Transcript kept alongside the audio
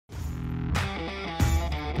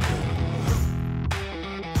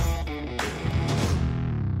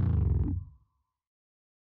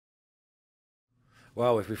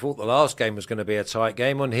Well, if we thought the last game was going to be a tight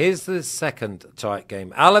game, and here's the second tight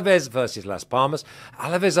game. Alaves versus Las Palmas.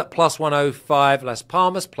 Alaves at plus 105, Las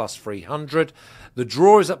Palmas plus 300. The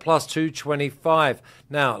draw is at plus 225.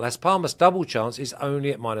 Now, Las Palmas double chance is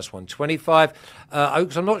only at minus 125.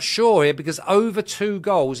 Oaks, I'm not sure here because over 2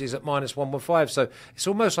 goals is at minus 115. So it's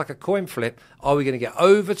almost like a coin flip. Are we going to get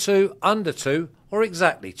over 2, under 2, or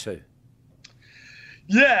exactly 2?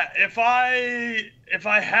 Yeah, if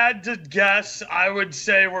I had to guess, I would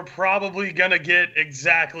say we're probably going to get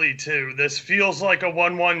exactly 2. This feels like a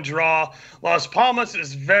 1-1 draw. Las Palmas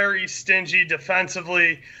is very stingy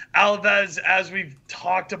defensively. Alaves, as we've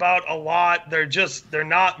talked about a lot, they're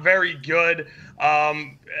not very good.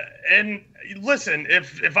 And listen,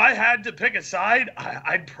 if I had to pick a side,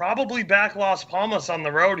 I'd probably back Las Palmas on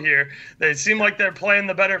the road here. They seem like they're playing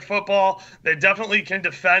the better football. They definitely can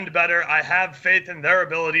defend better. I have faith in their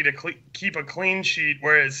ability to keep a clean sheet,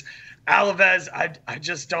 whereas Alaves, I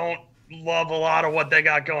just don't love a lot of what they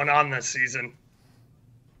got going on this season.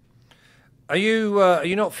 Are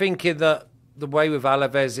you not thinking that the way with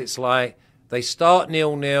Alaves, it's like they start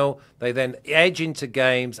 0-0, they then edge into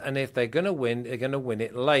games, and if they're going to win, they're going to win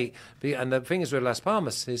it late. And the thing is with Las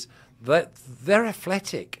Palmas is that they're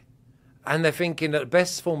athletic, and they're thinking that the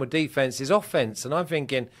best form of defence is offence. And I'm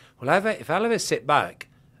thinking, well, if Alaves sit back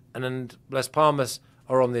and then Las Palmas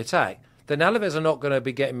are on the attack, then Alaves are not going to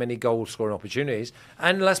be getting many goal-scoring opportunities,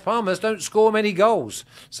 and Las Palmas don't score many goals.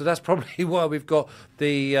 So that's probably why we've got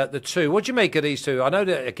the 2. What do you make of these two? I know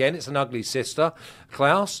that, again, it's an ugly sister.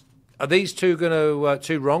 Klaus, are these two going to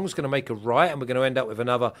two wrongs going to make a right, and we're going to end up with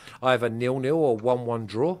another either 0-0 or 1-1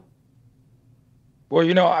 draw?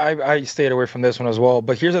 Well, I stayed away from this one as well.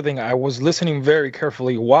 But here's the thing. I was listening very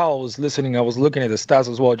carefully. While I was listening, I was looking at the stats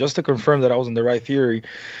as well, just to confirm that I was in the right theory.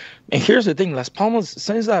 And here's the thing. Las Palmas,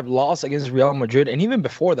 since that loss against Real Madrid, and even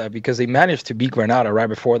before that, because they managed to beat Granada right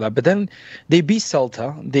before that, but then they beat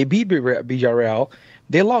Celta, they beat Villarreal,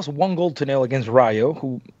 they lost 1-0 against Rayo,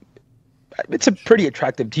 who it's a pretty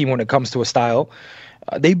attractive team when it comes to a style.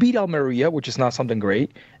 They beat Almeria, which is not something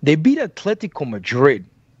great. They beat Atletico Madrid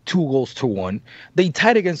 2-1. They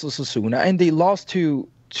tied against Osasuna, and they lost to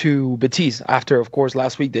Betis after, of course,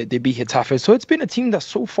 last week they beat Getafe. So it's been a team that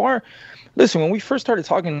so far, listen, when we first started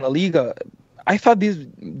talking in La Liga, I thought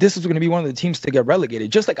this was going to be one of the teams to get relegated,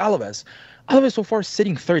 just like Alaves. Alaves so far is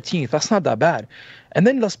sitting 13th. That's not that bad. And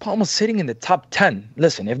then Las Palmas sitting in the top 10.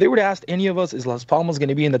 Listen, if they were to ask any of us, is Las Palmas going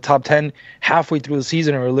to be in the top 10 halfway through the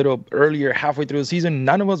season or a little earlier halfway through the season,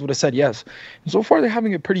 none of us would have said yes. And so far, they're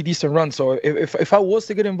having a pretty decent run. So if I was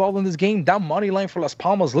to get involved in this game, that money line for Las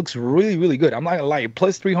Palmas looks really, really good. I'm not going to lie.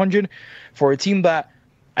 Plus 300 for a team that,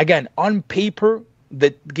 again, on paper,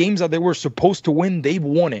 the games that they were supposed to win, they've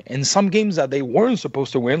won it. And some games that they weren't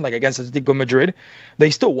supposed to win, like against Atletico Madrid, they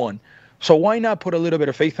still won. So why not put a little bit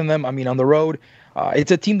of faith in them? I mean, on the road,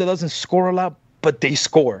 it's a team that doesn't score a lot, but they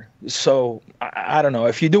score. So I don't know.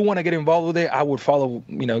 If you do want to get involved with it, I would follow,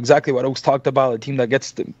 exactly what Oaks talked about, a team that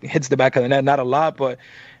hits the back of the net, not a lot, but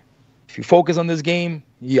if you focus on this game,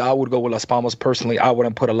 yeah, I would go with Las Palmas personally. I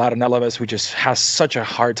wouldn't put a lot on Alaves, who just has such a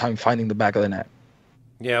hard time finding the back of the net.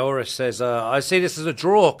 Yeah, Oris says, I see this as a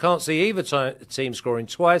draw. Can't see either team scoring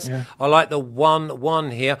twice. Yeah. I like the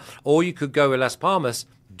 1-1 here. Or you could go with Las Palmas.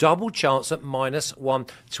 Double chance at minus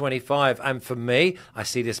 125. And for me, I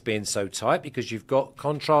see this being so tight because you've got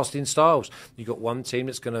contrasting styles. You've got one team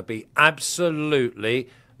that's going to be absolutely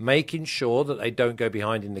making sure that they don't go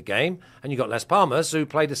behind in the game. And you've got Las Palmas, who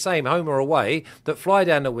play the same home or away, that fly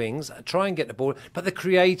down the wings, try and get the ball. But the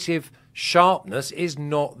creative sharpness is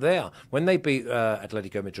not there. When they beat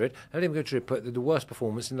Atletico Madrid put the worst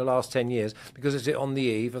performance in the last 10 years because it's on the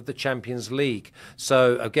eve of the Champions League.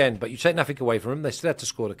 So, again, but you take nothing away from them. They still had to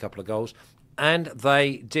score a couple of goals. And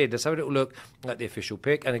they did. Let's have a little look at the official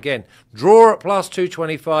pick. And again, draw at plus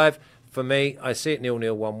 225. For me, I see it 0-0,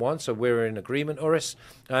 1-1, so we're in agreement, Oris.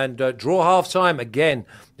 And draw half-time, again,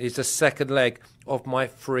 is the second leg of my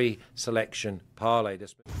free selection parlay.